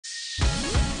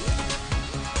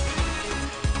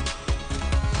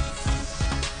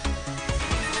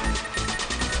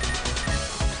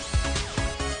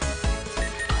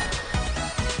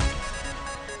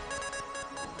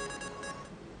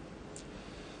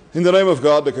In the name of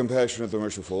God, the compassionate, the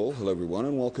merciful, hello everyone,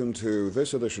 and welcome to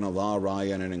this edition of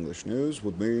RIN in English News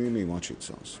with me, Nima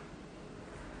Chitsas.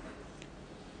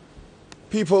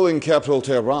 People in capital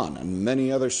Tehran and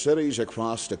many other cities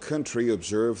across the country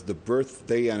observed the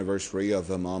birthday anniversary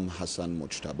of Imam Hassan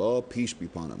Mujtaba, peace be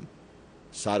upon him.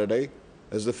 Saturday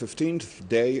is the 15th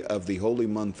day of the holy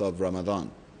month of Ramadan,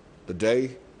 the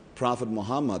day Prophet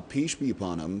Muhammad, peace be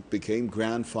upon him, became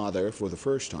grandfather for the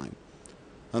first time.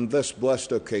 On this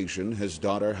blessed occasion, his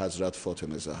daughter Hazrat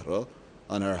Fatima Zahra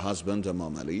and her husband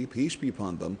Imam Ali, peace be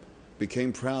upon them,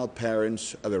 became proud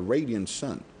parents of a radiant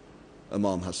son.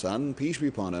 Imam Hassan, peace be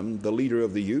upon him, the leader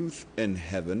of the youth in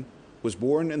heaven, was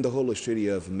born in the holy city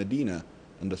of Medina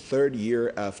in the 3rd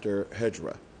year after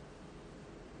Hijrah.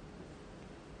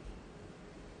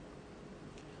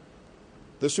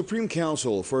 The Supreme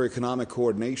Council for Economic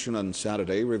Coordination on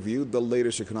Saturday reviewed the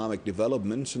latest economic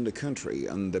developments in the country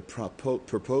and the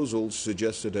proposals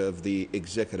suggested of the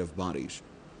executive bodies.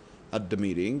 At the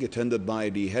meeting, attended by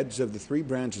the heads of the 3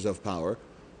 branches of power,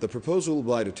 the proposal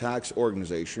by the tax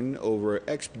organization over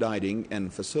expediting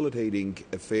and facilitating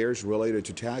affairs related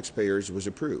to taxpayers was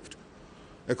approved.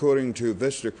 According to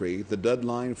this decree, the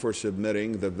deadline for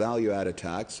submitting the value-added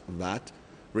tax, VAT,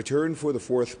 return for the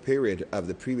 4th period of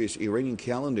the previous Iranian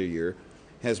calendar year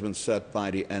has been set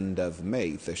by the end of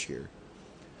May this year.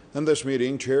 In this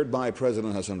meeting, chaired by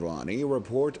President Hassan Rouhani, a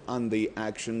report on the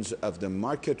actions of the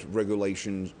Market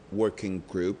Regulation Working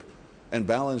Group and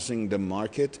balancing the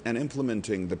market and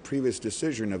implementing the previous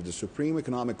decision of the Supreme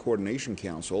Economic Coordination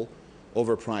Council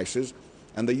over prices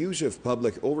and the use of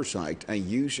public oversight and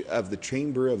use of the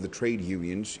Chamber of the Trade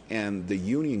Unions and the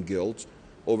Union Guilds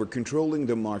over controlling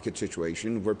the market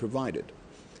situation were provided.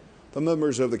 The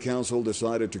members of the Council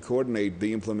decided to coordinate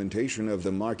the implementation of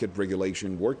the Market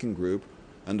Regulation Working Group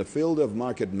and the field of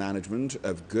market management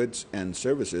of goods and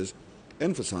services,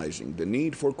 emphasizing the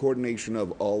need for coordination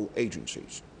of all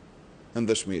agencies. In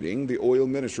this meeting, the oil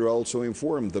minister also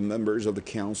informed the members of the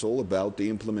Council about the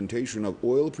implementation of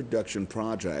oil production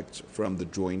projects from the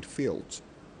joint fields.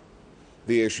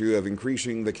 The issue of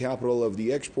increasing the capital of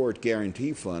the Export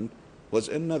Guarantee Fund was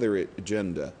another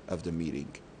agenda of the meeting,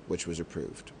 which was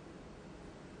approved.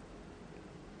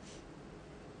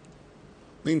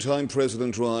 Meantime,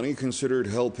 President Rouhani considered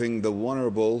helping the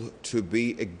vulnerable to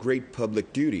be a great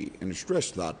public duty and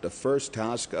stressed that the first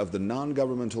task of the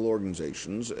non-governmental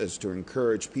organizations is to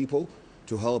encourage people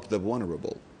to help the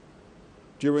vulnerable.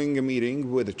 During a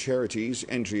meeting with the charities,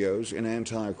 NGOs, and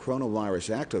anti-coronavirus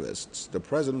activists, the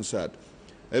President said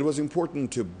it was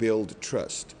important to build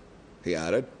trust. He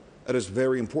added, "It is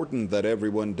very important that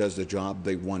everyone does the job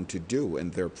they want to do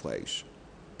in their place."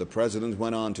 The President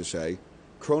went on to say,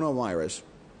 "Coronavirus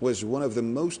was one of the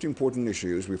most important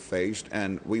issues we faced,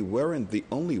 and we weren't the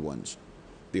only ones.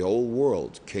 The whole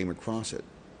world came across it."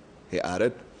 He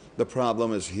added, "The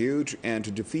problem is huge, and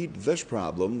to defeat this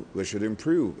problem, we should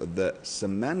improve the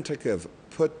semantic of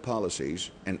put policies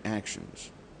and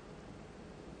actions."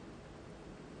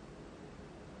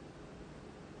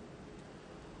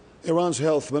 Iran's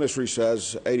health ministry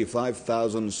says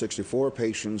 85,064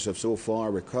 patients have so far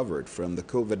recovered from the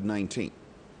COVID-19.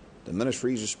 The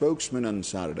ministry's spokesman on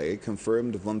Saturday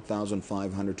confirmed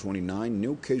 1,529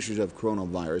 new cases of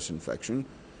coronavirus infection,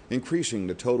 increasing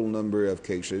the total number of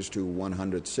cases to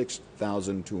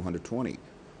 106,220.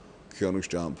 Kyonush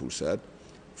Jampur said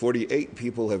 48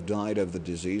 people have died of the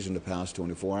disease in the past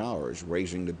 24 hours,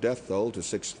 raising the death toll to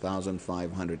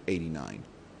 6,589.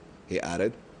 He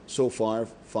added, so far,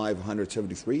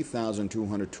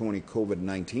 573,220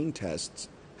 COVID-19 tests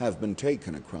have been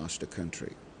taken across the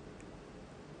country.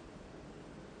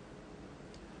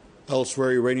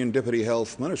 Elsewhere, Iranian Deputy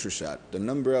Health Minister said the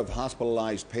number of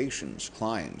hospitalized patients,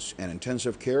 clients, and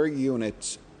intensive care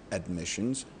units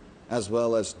admissions, as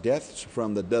well as deaths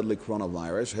from the deadly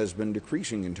coronavirus, has been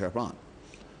decreasing in Tehran.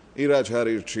 Iraj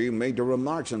Harirchi made the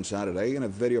remarks on Saturday in a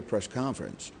video press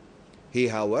conference. He,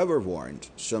 however, warned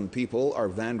some people are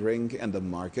wandering in the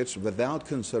markets without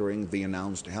considering the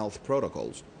announced health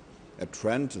protocols, a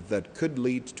trend that could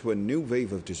lead to a new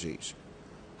wave of disease.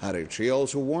 Harirchi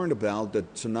also warned about the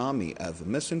tsunami of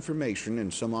misinformation in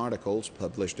some articles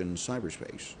published in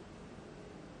cyberspace.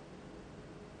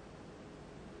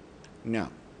 Now,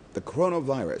 the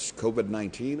coronavirus,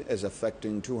 COVID-19, is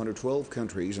affecting 212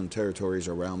 countries and territories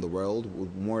around the world,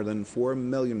 with more than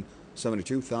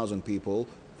 4,072,000 people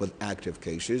with active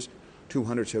cases,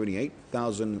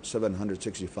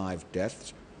 278,765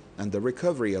 deaths, and the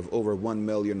recovery of over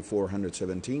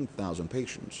 1,417,000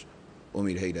 patients.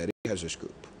 Omid Haydari has a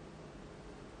scoop.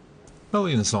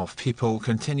 Millions of people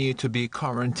continue to be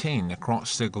quarantined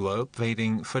across the globe,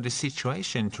 waiting for the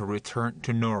situation to return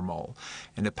to normal.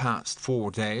 In the past 4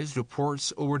 days,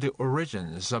 reports over the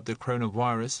origins of the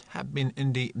coronavirus have been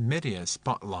in the media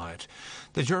spotlight.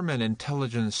 The German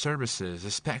intelligence service's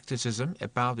skepticism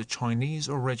about the Chinese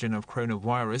origin of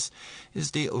coronavirus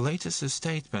is the latest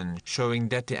statement showing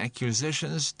that the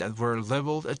accusations that were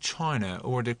leveled at China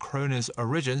over the corona's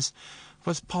origins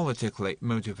was politically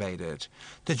motivated.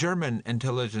 The German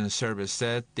intelligence service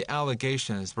said the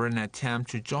allegations were an attempt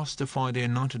to justify the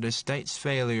United States'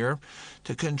 failure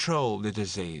to control the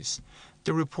disease.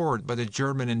 The report by the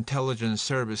German intelligence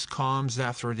service comes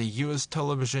after the U.S.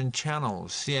 television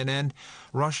channels CNN,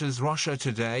 Russia's Russia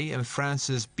Today, and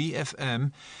France's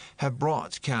BFM have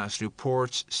broadcast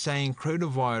reports saying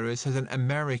coronavirus has an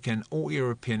American or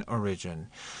European origin.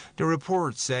 The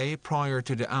reports say prior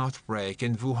to the outbreak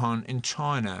in Wuhan in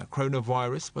China,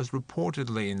 coronavirus was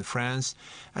reportedly in France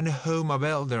and a home of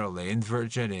elderly in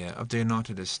Virginia of the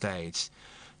United States.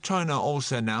 China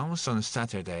also announced on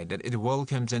Saturday that it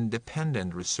welcomes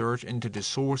independent research into the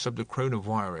source of the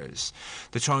coronavirus.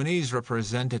 The Chinese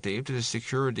representative to the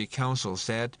Security Council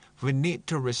said, "We need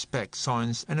to respect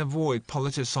science and avoid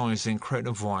politicizing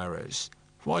coronavirus."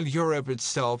 While Europe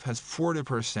itself has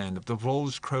 40% of the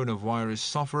world's coronavirus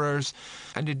sufferers,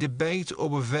 and the debate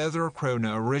over whether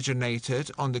corona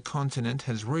originated on the continent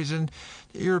has risen,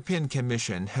 the European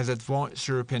Commission has advised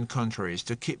European countries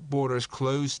to keep borders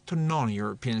closed to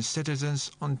non-European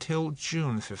citizens until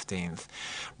June 15th.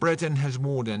 Britain has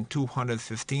more than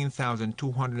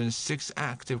 215,206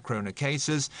 active corona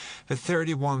cases, with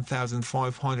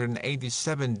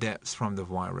 31,587 deaths from the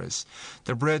virus.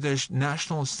 The British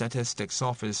National Statistics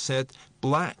Office said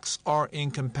blacks are,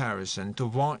 in comparison to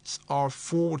whites, are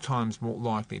 4 times more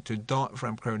likely to die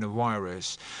from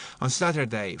coronavirus. On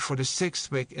Saturday, for the 6th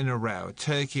week in a row,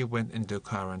 Turkey went into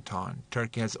quarantine.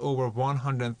 Turkey has over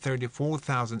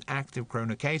 134,000 active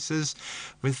corona cases,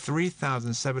 with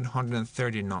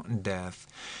 3,739 deaths.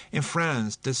 In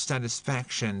France,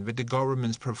 dissatisfaction with the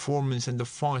government's performance in the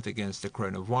fight against the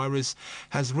coronavirus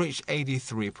has reached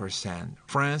 83%.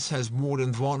 France has more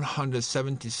than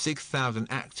 176,000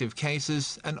 active cases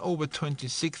and over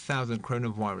 26,000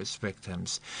 coronavirus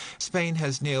victims. Spain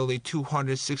has nearly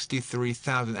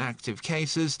 263,000 active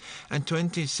cases and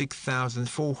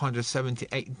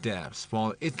 26,478 deaths,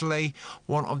 while Italy,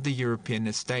 one of the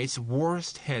European states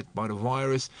worst hit by the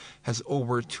virus, has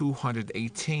over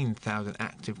 218,000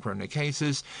 active corona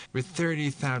cases with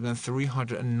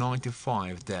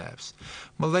 30,395 deaths.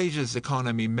 Malaysia's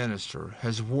economy minister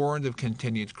has warned of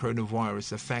continued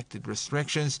coronavirus-affected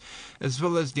restrictions as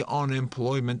well as the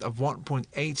unemployment of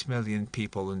 1.8 million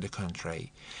people in the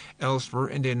country. Elsewhere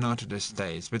in the United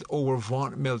States, with over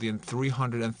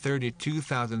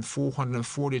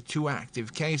 1,332,442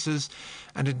 active cases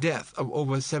and a death of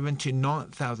over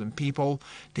 79,000 people,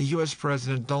 the U.S.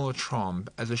 President Donald Trump,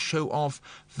 as a show-off,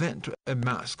 went to a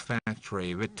mask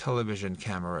factory with television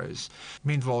cameras.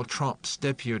 Meanwhile, Trump's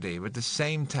deputy, with the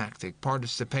same tactic,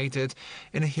 participated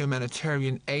in a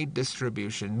humanitarian aid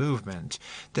distribution movement.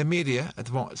 The media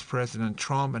advised President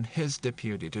Trump and his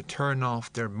deputy to turn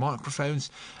off their microphones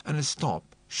and stop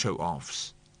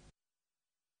show-offs.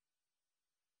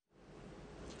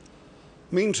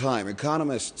 Meantime,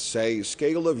 economists say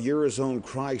scale of Eurozone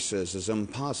crisis is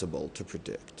impossible to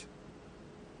predict.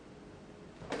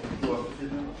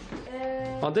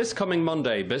 On this coming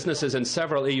Monday, businesses in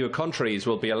several EU countries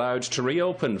will be allowed to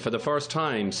reopen for the first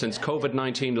time since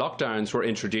COVID-19 lockdowns were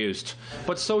introduced.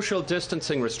 But social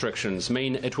distancing restrictions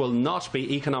mean it will not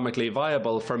be economically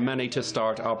viable for many to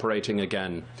start operating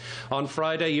again. On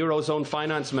Friday, Eurozone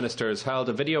finance ministers held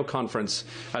a video conference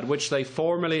at which they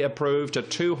formally approved a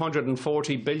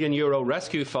 €240 billion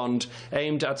rescue fund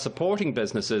aimed at supporting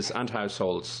businesses and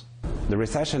households. The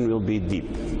recession will be deep,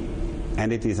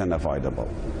 and it is unavoidable.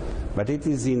 But it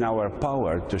is in our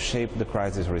power to shape the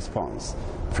crisis response,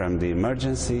 from the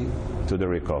emergency to the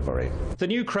recovery. The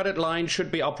new credit line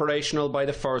should be operational by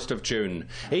the 1st of June.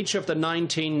 Each of the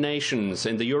 19 nations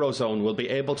in the Eurozone will be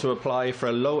able to apply for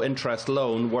a low-interest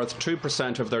loan worth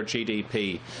 2% of their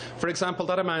GDP. For example,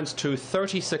 that amounts to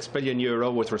 €36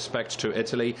 billion with respect to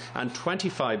Italy and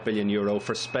 €25 billion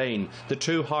for Spain, the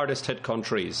 2 hardest-hit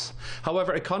countries.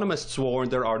 However, economists warn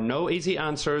there are no easy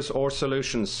answers or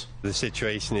solutions. The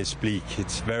situation is bleak.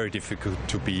 It's very difficult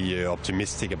to be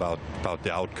optimistic about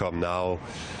the outcome now.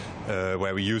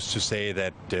 where we used to say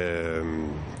that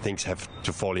things have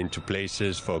to fall into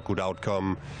places for a good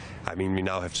outcome. I mean, we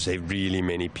now have to say really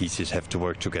many pieces have to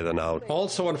work together now.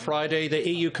 Also on Friday, the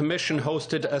EU Commission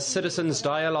hosted a citizens'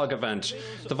 dialogue event.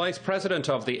 The Vice President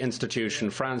of the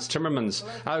institution, Frans Timmermans,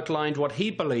 outlined what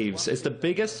he believes is the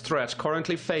biggest threat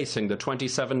currently facing the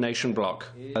 27-nation bloc.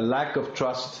 A lack of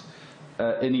trust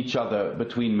in each other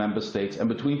between member states and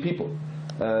between people.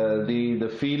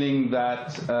 The feeling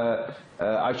that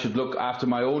I should look after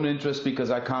my own interests because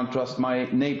I can't trust my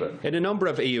neighbour. In a number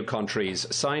of EU countries,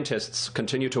 scientists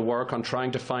continue to work on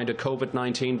trying to find a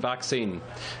COVID-19 vaccine.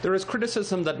 There is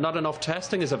criticism that not enough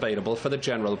testing is available for the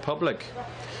general public.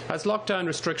 As lockdown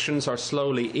restrictions are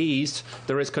slowly eased,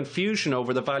 there is confusion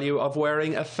over the value of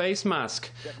wearing a face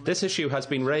mask. This issue has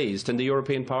been raised in the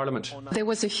European Parliament. There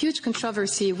was a huge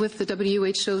controversy with the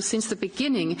WHO since the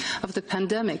beginning of the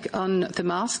pandemic on the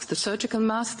masks, the surgical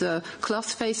masks, the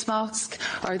cloth face masks.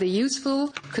 Are they useful?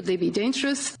 Could they be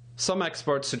dangerous? Some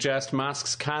experts suggest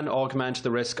masks can augment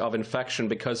the risk of infection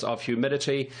because of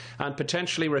humidity and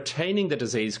potentially retaining the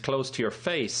disease close to your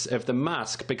face if the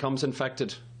mask becomes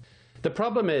infected. The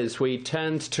problem is we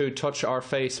tend to touch our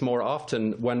face more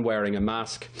often when wearing a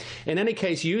mask. In any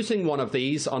case, using one of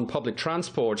these on public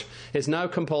transport is now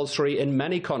compulsory in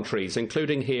many countries,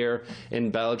 including here in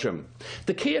Belgium.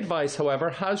 The key advice,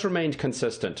 however, has remained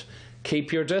consistent.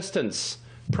 Keep your distance,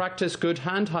 practice good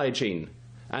hand hygiene,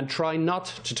 and try not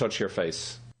to touch your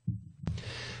face.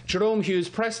 Jerome Hughes,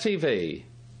 Press TV,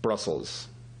 Brussels.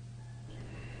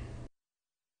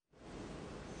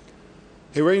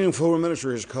 Iranian Foreign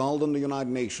Minister has called on the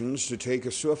United Nations to take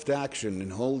a swift action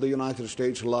and hold the United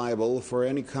States liable for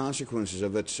any consequences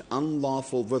of its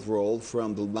unlawful withdrawal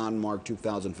from the landmark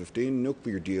 2015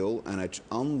 nuclear deal and its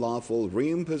unlawful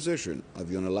reimposition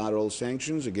of unilateral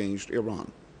sanctions against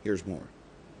Iran. Here's more.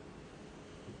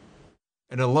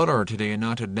 In a letter to the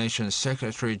United Nations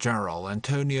Secretary-General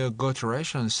Antonio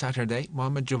Guterres on Saturday,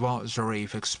 Mohammad Javad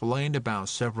Zarif explained about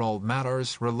several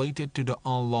matters related to the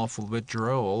unlawful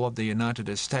withdrawal of the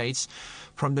United States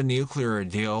from the nuclear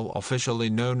deal, officially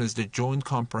known as the Joint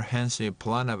Comprehensive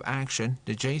Plan of Action,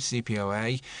 the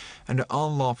JCPOA, and the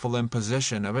unlawful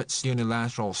imposition of its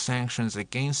unilateral sanctions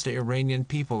against the Iranian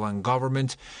people and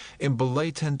government in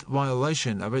blatant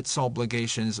violation of its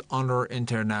obligations under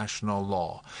international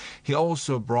law. He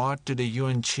also brought to the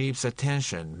UN chief's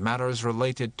attention matters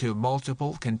related to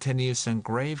multiple, continuous and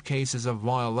grave cases of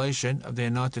violation of the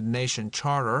United Nations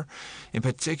Charter, in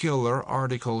particular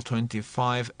Article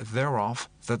 25 thereof,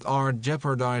 that are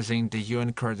jeopardizing the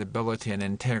UN credibility and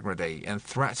integrity and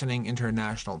threatening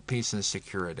international peace and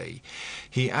security.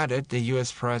 He added the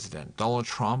U.S. President Donald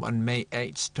Trump on May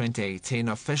 8, 2018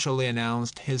 officially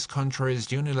announced his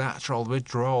country's unilateral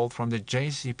withdrawal from the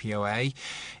JCPOA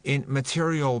in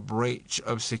material breach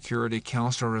of Security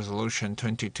Council Resolution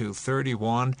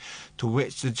 2231, to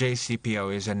which the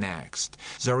JCPOA is annexed.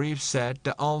 Zarif said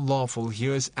the unlawful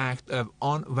U.S. act of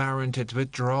unwarranted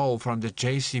withdrawal from the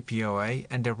JCPOA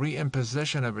and the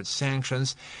reimposition of its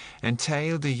sanctions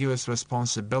entail the U.S.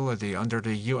 responsibility under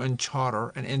the UN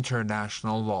Charter and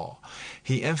international law.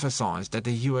 He emphasized that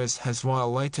the U.S. has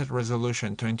violated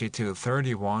Resolution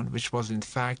 2231, which was in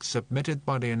fact submitted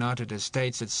by the United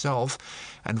States itself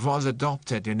and was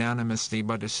adopted unanimously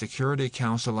by the Security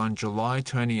Council on July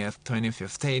 20,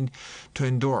 2015, to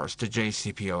endorse the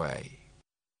JCPOA.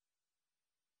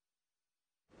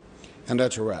 And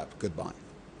that's a wrap. Goodbye.